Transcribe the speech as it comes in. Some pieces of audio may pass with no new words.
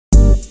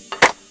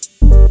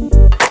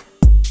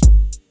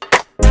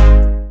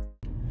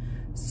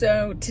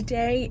So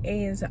today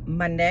is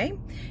Monday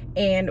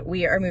and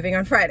we are moving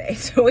on Friday.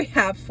 So we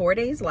have 4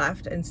 days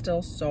left and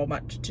still so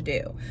much to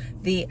do.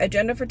 The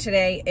agenda for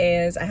today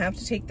is I have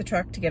to take the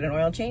truck to get an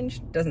oil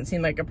change. Doesn't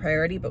seem like a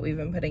priority, but we've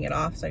been putting it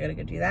off, so I gotta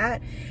go do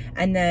that.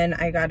 And then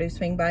I gotta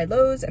swing by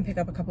Lowe's and pick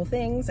up a couple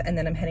things, and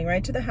then I'm heading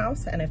right to the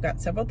house, and I've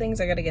got several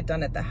things I gotta get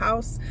done at the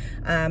house,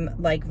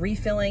 like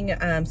refilling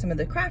some of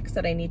the cracks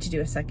that I need to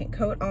do a second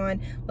coat on,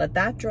 let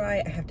that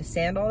dry. I have to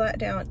sand all that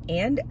down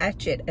and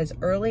etch it as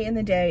early in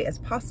the day as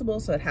possible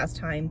so it has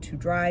time to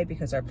dry,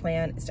 because our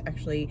plan is to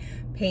actually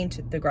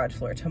paint the garage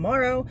floor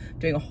tomorrow.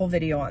 Doing a whole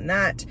video on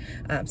that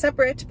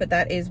separate, but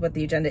that is what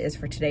the agenda is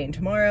for today and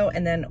tomorrow.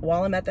 And then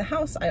while I'm at the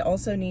house, I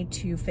also need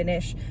to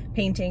finish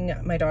painting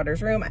my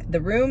daughter's room. The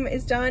room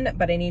is done,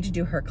 but I need to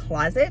do her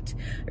closet.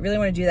 I really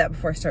want to do that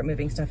before I start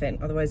moving stuff in,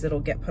 otherwise it'll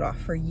get put off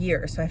for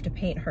years. So I have to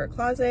paint her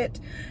closet,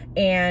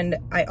 and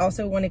I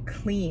also want to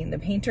clean. The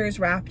painters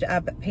wrapped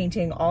up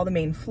painting all the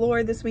main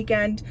floor this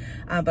weekend,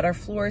 but our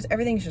floors,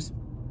 everything's just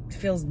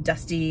feels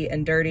dusty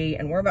and dirty,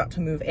 and we're about to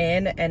move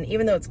in. And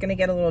even though it's going to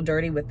get a little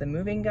dirty with the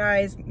moving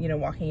guys, you know,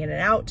 walking in and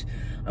out,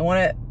 I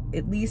want to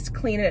at least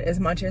clean it as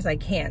much as I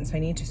can. So I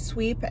need to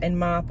sweep and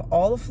mop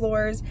all the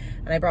floors,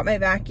 and I brought my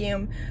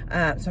vacuum, so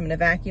I'm going to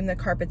vacuum the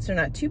carpets. They're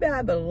not too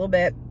bad, but a little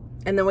bit.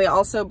 And then we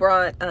also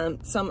brought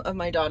some of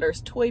my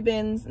daughter's toy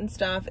bins and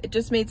stuff. It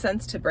just made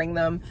sense to bring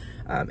them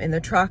in the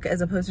truck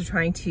as opposed to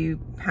trying to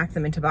pack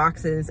them into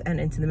boxes and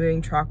into the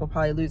moving truck. We'll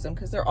probably lose them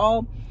because they're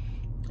all,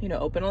 you know,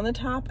 open on the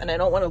top, and I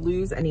don't want to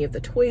lose any of the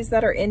toys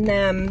that are in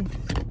them.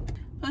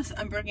 Plus,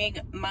 I'm bringing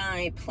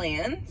my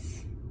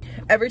plants.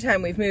 Every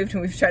time we've moved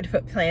and we've tried to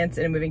put plants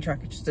in a moving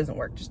truck, it just doesn't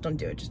work. Just don't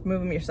do it. Just move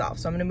them yourself.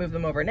 So I'm going to move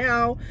them over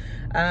now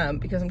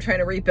because I'm trying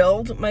to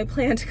rebuild my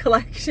plant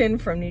collection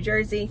from New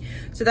Jersey.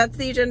 So that's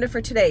the agenda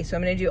for today. So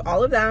I'm going to do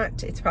all of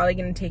that. It's probably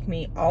going to take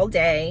me all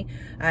day.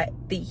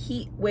 The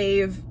heat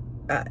wave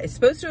is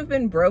supposed to have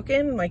been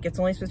broken. Like, it's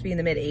only supposed to be in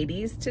the mid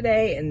 80s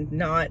today and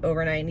not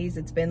over 90s.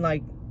 It's been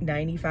like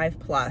 95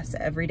 plus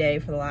every day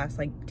for the last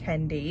like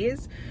 10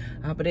 days,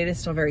 but it is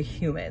still very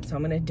humid, so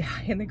I'm gonna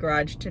die in the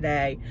garage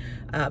today,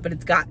 but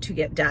it's got to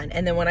get done.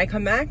 And then when I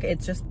come back,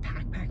 it's just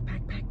pack.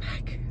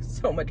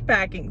 So much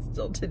packing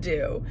still to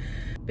do,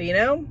 but you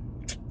know,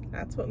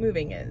 that's what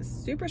moving is.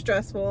 Super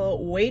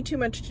stressful, way too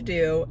much to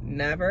do,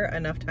 never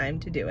enough time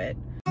to do it.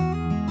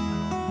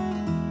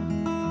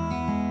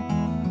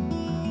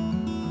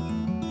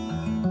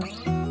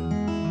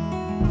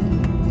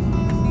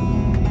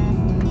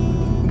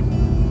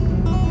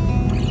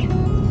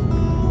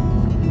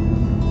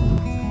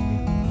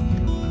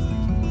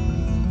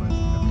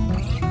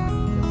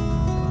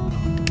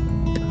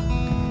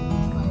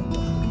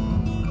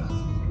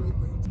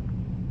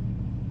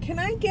 Can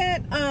I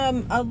get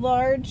a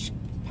large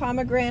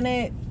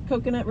pomegranate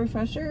coconut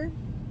refresher?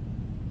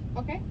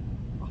 Okay.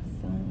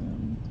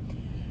 Awesome.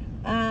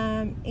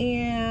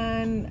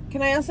 And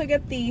can I also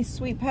get the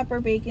sweet pepper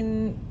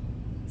bacon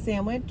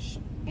sandwich?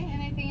 Okay,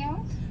 anything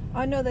else?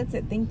 Oh no, that's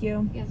it. Thank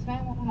you. Yes,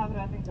 ma'am. We'll have it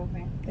at the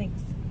cafe.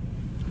 Thanks.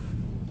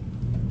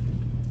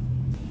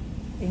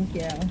 Thank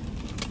you.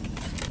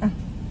 I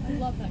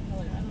love that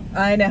color.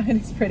 I know, it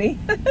is pretty.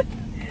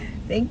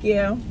 Thank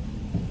you.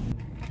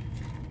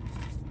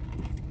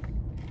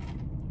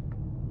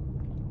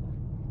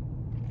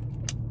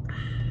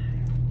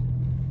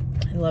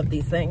 I love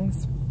these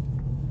things.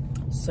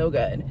 So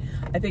good.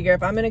 I figure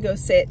if I'm gonna go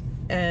sit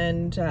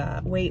and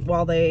wait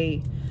while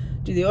they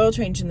do the oil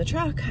change in the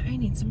truck, I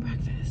need some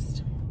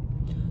breakfast.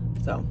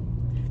 So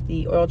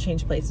the oil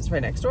change place is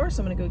right next door,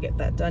 so I'm gonna go get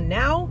that done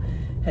now,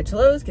 head to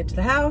Lowe's, get to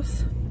the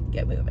house,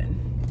 get moving.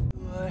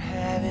 We're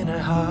having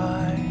a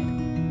hard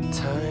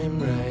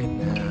time right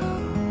now.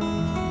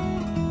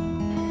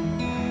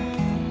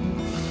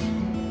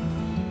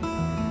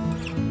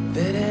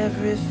 That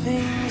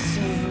everything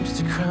seems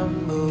to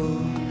crumble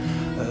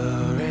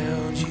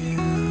around you.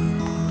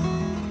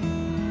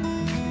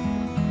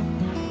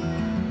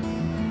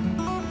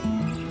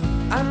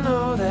 I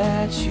know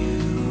that you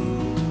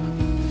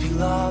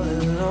feel all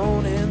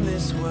alone in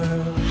this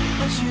world,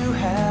 but you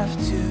have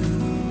to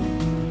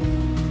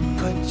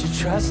put your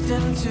trust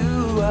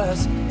into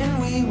us,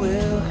 and we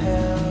will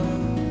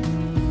help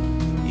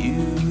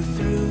you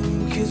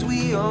through, 'cause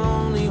we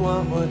only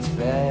want what's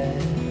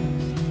best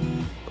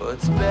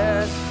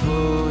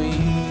for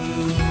you.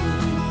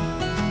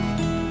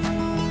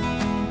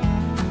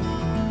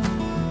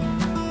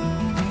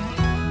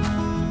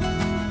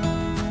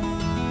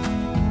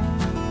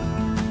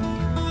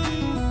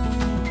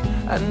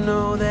 I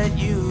know that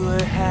you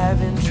are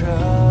having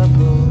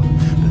trouble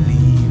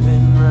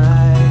believing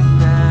right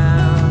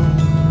now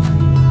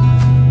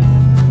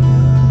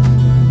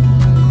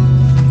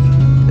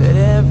that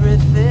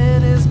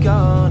everything is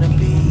gonna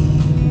be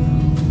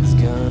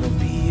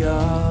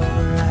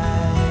alright.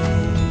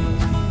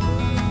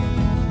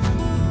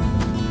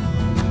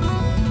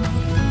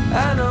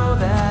 I know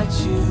that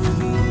you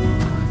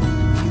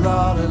feel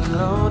all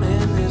alone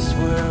in this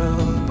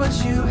world, but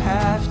you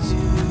have to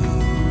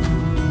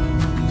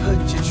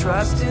put your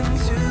trust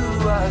into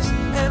us,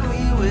 and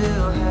we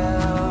will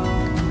help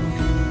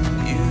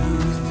you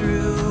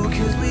through,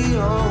 'cause we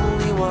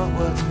only want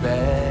what's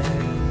best,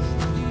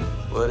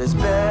 what is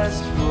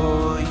best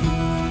for you.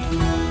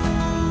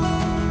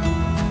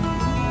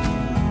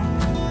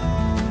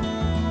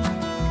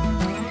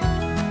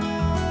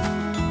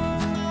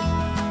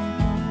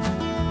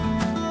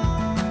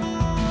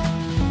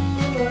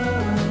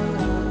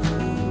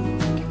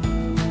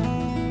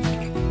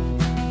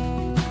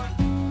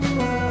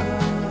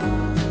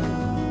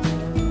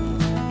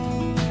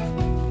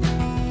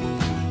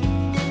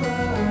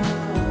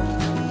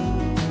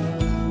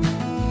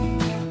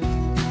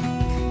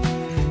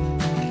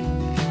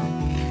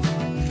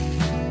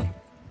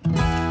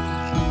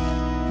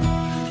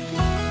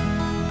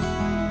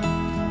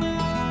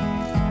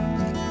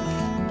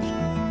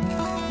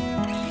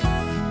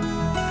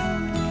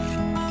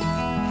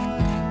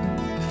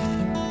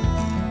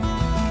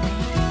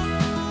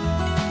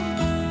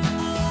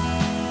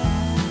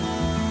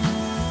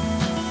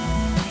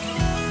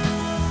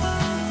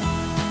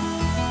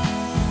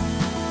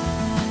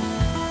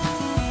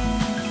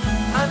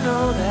 I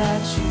know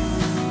that you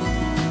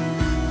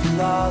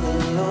feel all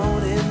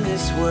alone in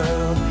this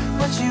world,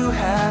 but you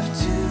have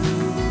to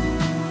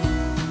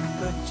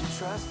put your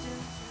trust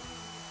into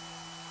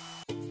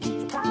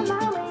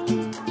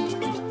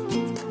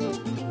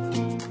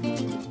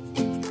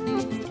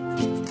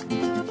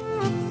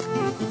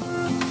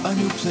a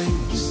new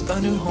place, a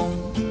new home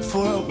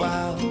for a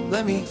while.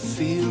 Let me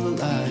feel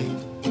alive.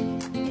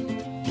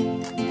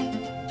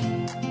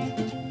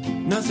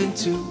 Nothing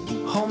to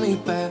hold me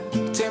back.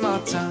 Take my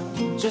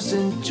time, just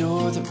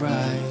enjoy the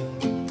ride.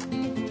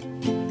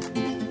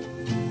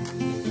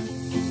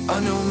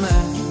 A new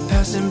man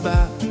passing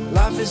by,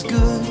 life is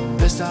good,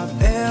 best I've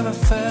ever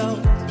felt.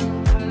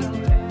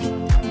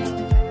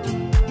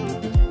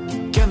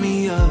 Get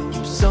me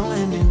up,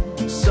 somewhere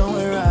new,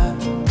 somewhere I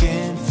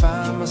can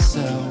find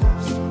myself.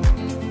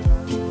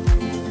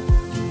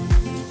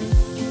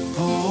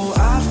 Oh,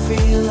 I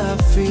feel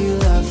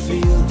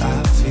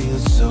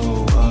so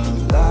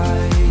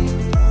alive.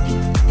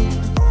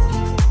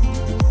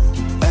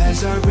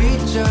 As I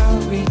reach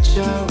out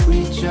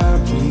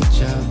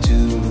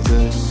to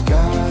the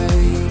sky,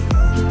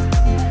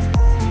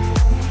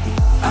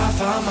 I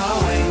found my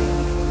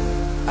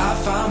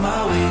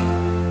way.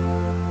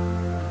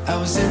 I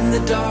was in the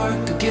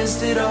dark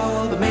against it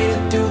all, but made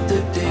it through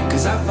the day,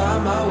 'cause I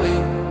found my way.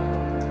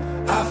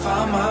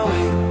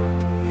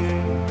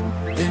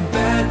 In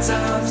bad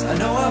times, I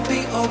know I'll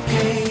be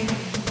okay,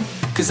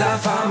 'cause I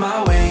found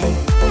my way.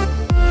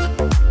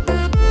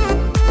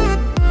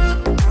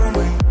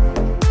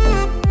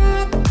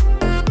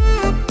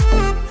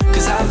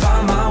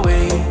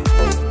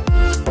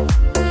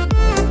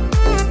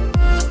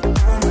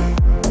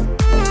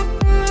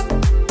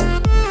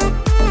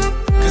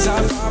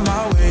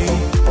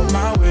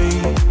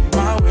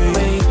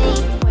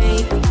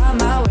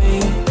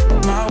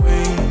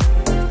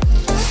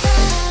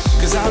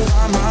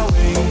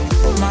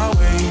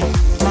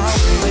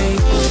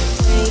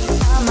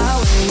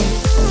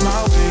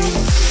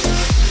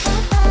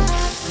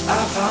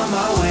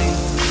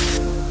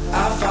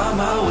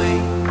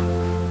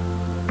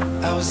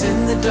 I was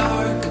in the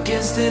dark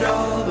against it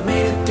all, but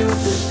made it through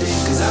the day,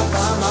 'cause I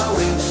found my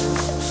way.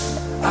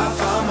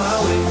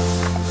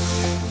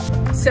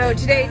 So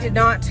today did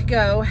not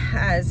go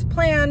as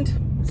planned.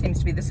 Seems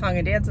to be the song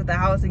and dance with the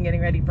house and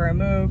getting ready for a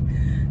move.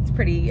 It's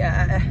pretty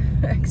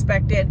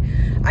expected.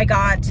 I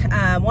got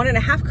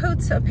 1.5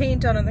 coats of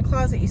paint done in the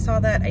closet. You saw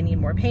that. I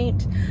need more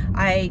paint.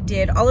 I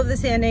did all of the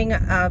sanding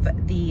of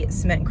the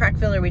cement and crack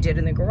filler we did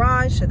in the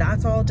garage, so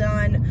that's all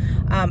done.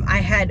 I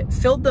had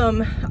filled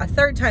them a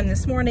third time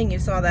this morning. You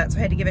saw that, so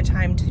I had to give it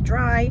time to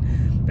dry,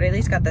 but I at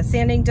least got the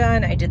sanding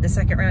done. I did the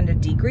second round of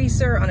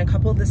degreaser on a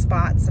couple of the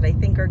spots that I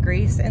think are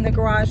grease in the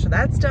garage, so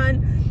that's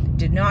done.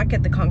 Did not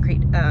get the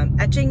concrete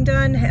etching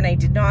done, and I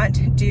did not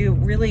do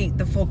really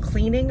the full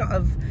cleaning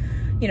of,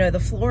 you know, the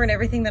floor and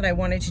everything that I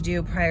wanted to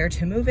do prior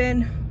to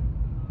move-in.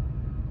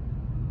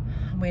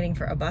 I'm waiting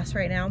for a bus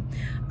right now.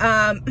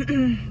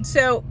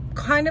 So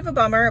kind of a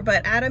bummer,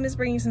 but Adam is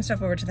bringing some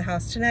stuff over to the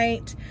house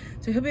tonight.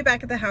 So he'll be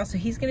back at the house. So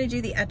he's gonna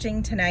do the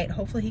etching tonight.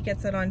 Hopefully he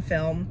gets it on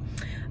film.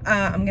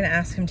 I'm gonna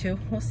ask him to.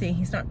 We'll see.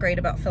 He's not great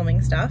about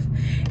filming stuff.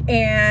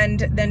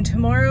 And then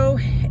tomorrow,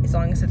 as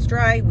long as it's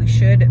dry, we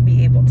should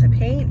be able to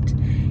paint.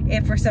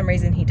 If for some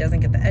reason he doesn't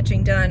get the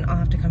etching done, I'll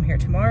have to come here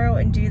tomorrow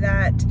and do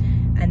that.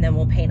 And then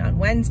we'll paint on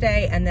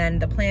Wednesday. And then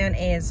the plan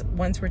is,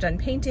 once we're done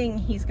painting,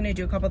 he's gonna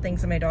do a couple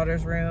things in my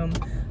daughter's room,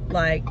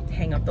 like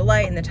hang up the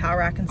light and the towel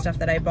rack and stuff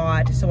that I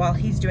bought. So while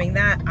he's doing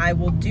that, I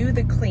will do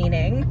the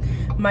cleaning.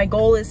 My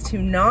goal is to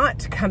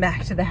not come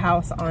back to the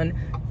house on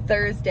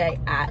Thursday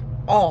at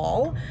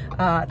all.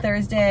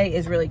 Thursday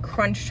is really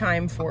crunch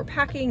time for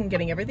packing and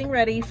getting everything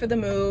ready for the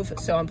move.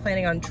 So I'm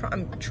planning on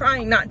I'm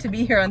trying not to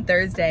be here on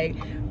Thursday.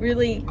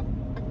 Really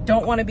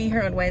don't want to be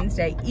here on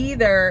Wednesday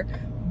either,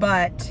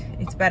 but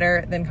it's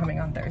better than coming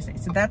on Thursday.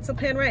 So that's the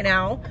plan right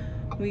now.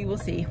 We will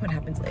see what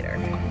happens later.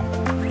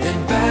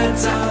 In bad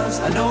times,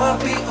 I know I'll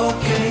be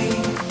okay,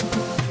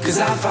 'cause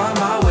I found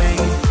my way.